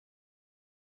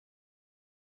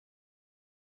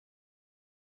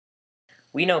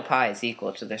We know pi is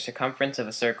equal to the circumference of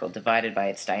a circle divided by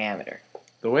its diameter.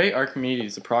 The way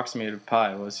Archimedes approximated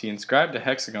pi was he inscribed a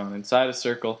hexagon inside a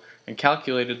circle and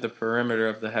calculated the perimeter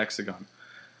of the hexagon.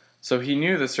 So he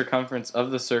knew the circumference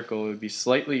of the circle would be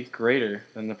slightly greater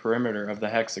than the perimeter of the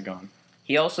hexagon.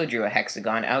 He also drew a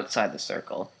hexagon outside the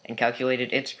circle and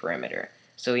calculated its perimeter,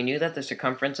 so he knew that the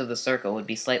circumference of the circle would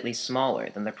be slightly smaller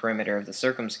than the perimeter of the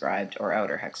circumscribed or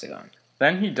outer hexagon.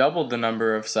 Then he doubled the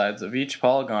number of sides of each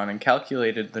polygon and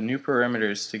calculated the new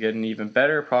perimeters to get an even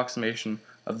better approximation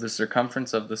of the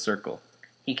circumference of the circle.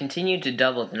 He continued to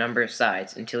double the number of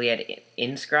sides until he had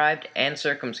inscribed and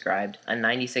circumscribed a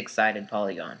 96-sided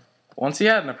polygon. Once he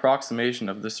had an approximation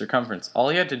of the circumference, all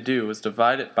he had to do was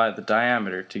divide it by the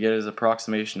diameter to get his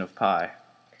approximation of pi.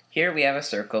 Here we have a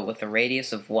circle with a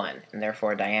radius of 1 and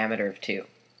therefore a diameter of 2.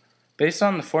 Based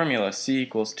on the formula c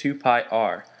equals 2 pi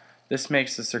r, this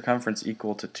makes the circumference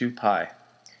equal to 2 pi.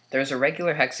 There is a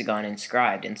regular hexagon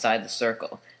inscribed inside the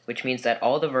circle, which means that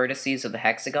all the vertices of the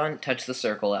hexagon touch the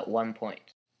circle at one point.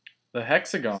 The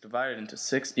hexagon is divided into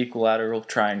 6 equilateral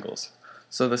triangles,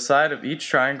 so the side of each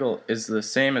triangle is the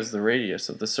same as the radius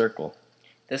of the circle.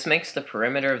 This makes the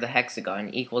perimeter of the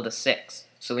hexagon equal to 6,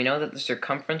 so we know that the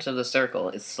circumference of the circle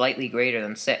is slightly greater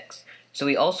than 6. So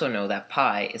we also know that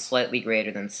pi is slightly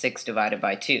greater than 6 divided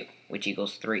by 2, which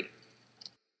equals 3.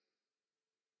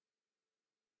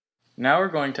 Now we're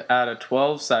going to add a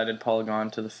 12-sided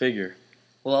polygon to the figure.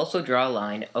 We'll also draw a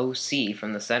line OC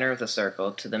from the center of the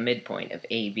circle to the midpoint of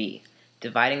AB,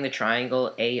 dividing the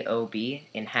triangle AOB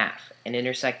in half and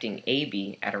intersecting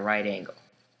AB at a right angle.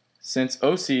 Since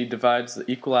OC divides the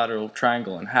equilateral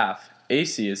triangle in half,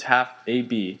 AC is half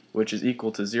AB, which is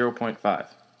equal to 0.5.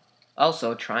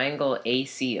 Also, triangle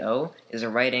ACO is a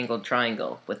right-angled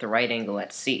triangle with a right angle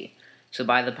at C, so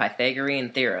by the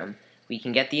Pythagorean theorem, we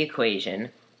can get the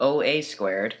equation OA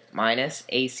squared minus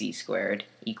AC squared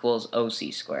equals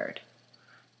OC squared.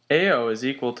 AO is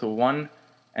equal to 1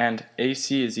 and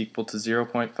AC is equal to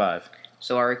 0.5.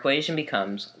 So our equation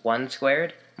becomes 1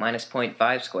 squared minus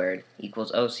 0.5 squared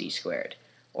equals OC squared,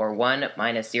 or 1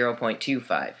 minus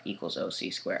 0.25 equals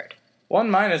OC squared.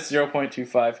 1 minus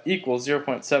 0.25 equals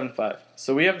 0.75,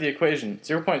 so we have the equation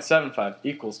 0.75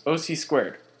 equals OC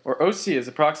squared, or OC is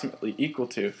approximately equal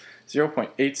to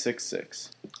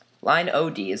 0.866. Line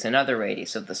OD is another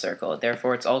radius of the circle,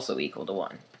 therefore it's also equal to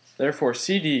 1. Therefore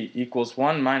CD equals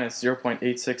 1 minus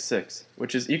 0.866,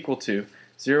 which is equal to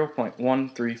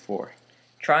 0.134.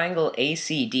 Triangle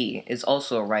ACD is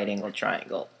also a right-angled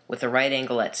triangle, with a right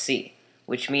angle at C,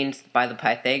 which means by the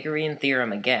Pythagorean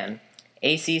theorem again,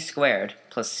 AC squared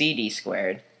plus CD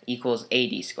squared equals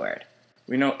AD squared.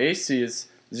 We know AC is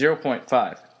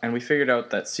 0.5, and we figured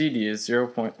out that CD is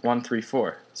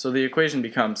 0.134, so the equation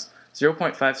becomes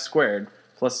 0.5 squared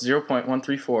plus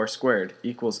 0.134 squared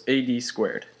equals AD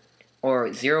squared. Or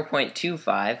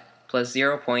 0.25 plus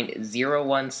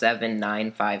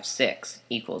 0.017956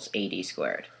 equals AD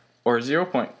squared. Or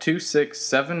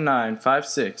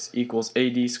 0.267956 equals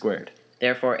AD squared.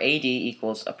 Therefore, AD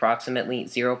equals approximately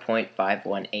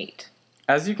 0.518.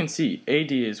 As you can see,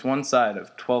 AD is one side of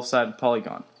a 12-sided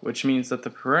polygon, which means that the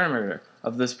perimeter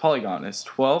of this polygon is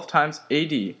 12 times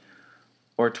AD,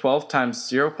 or 12 times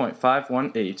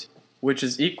 0.518, which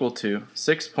is equal to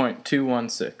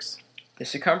 6.216. The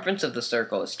circumference of the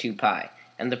circle is 2 pi,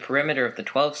 and the perimeter of the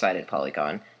 12-sided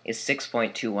polygon is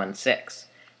 6.216.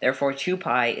 Therefore, 2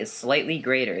 pi is slightly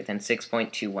greater than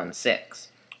 6.216,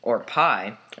 or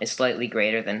pi is slightly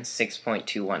greater than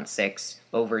 6.216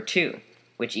 over 2,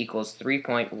 which equals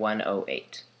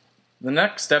 3.108. The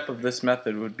next step of this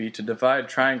method would be to divide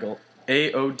triangle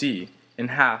AOD in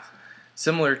half,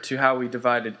 similar to how we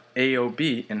divided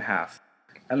AOB in half,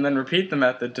 and then repeat the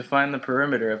method to find the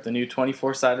perimeter of the new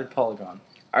 24-sided polygon.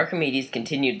 Archimedes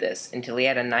continued this until he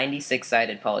had a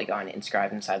 96-sided polygon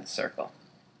inscribed inside the circle.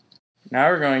 Now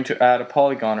we're going to add a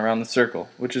polygon around the circle,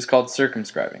 which is called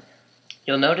circumscribing.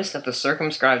 You'll notice that the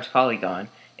circumscribed polygon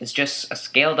is just a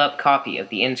scaled-up copy of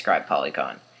the inscribed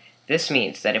polygon. This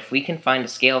means that if we can find a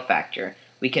scale factor,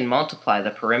 we can multiply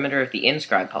the perimeter of the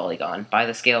inscribed polygon by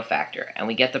the scale factor, and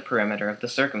we get the perimeter of the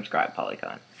circumscribed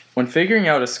polygon. When figuring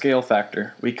out a scale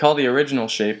factor, we call the original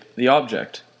shape the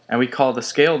object, and we call the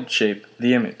scaled shape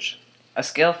the image. A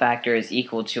scale factor is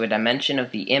equal to a dimension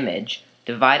of the image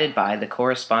divided by the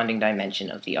corresponding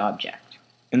dimension of the object.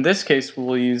 In this case, we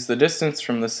will use the distance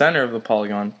from the center of the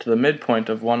polygon to the midpoint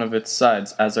of one of its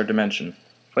sides as our dimension.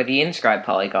 For the inscribed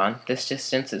polygon, this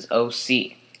distance is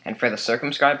OC, and for the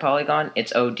circumscribed polygon,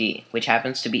 it's OD, which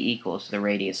happens to be equal to the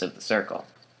radius of the circle.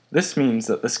 This means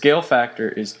that the scale factor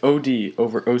is OD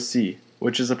over OC,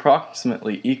 which is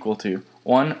approximately equal to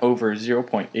 1 over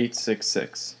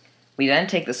 0.866. We then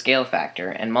take the scale factor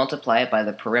and multiply it by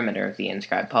the perimeter of the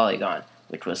inscribed polygon,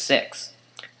 which was 6.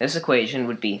 This equation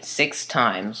would be 6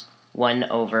 times 1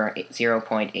 over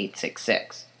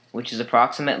 0.866, which is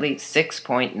approximately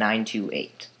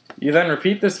 6.928. You then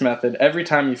repeat this method every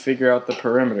time you figure out the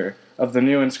perimeter of the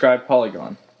new inscribed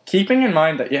polygon, keeping in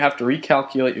mind that you have to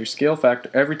recalculate your scale factor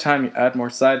every time you add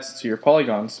more sides to your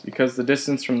polygons because the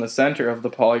distance from the center of the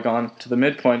polygon to the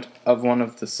midpoint of one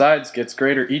of the sides gets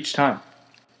greater each time.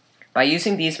 By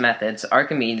using these methods,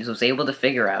 Archimedes was able to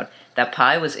figure out that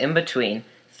pi was in between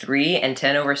 3 and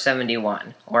 10 over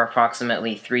 71, or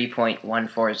approximately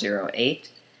 3.1408,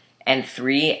 and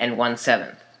 3 and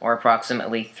 1/7, or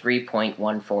approximately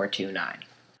 3.1429.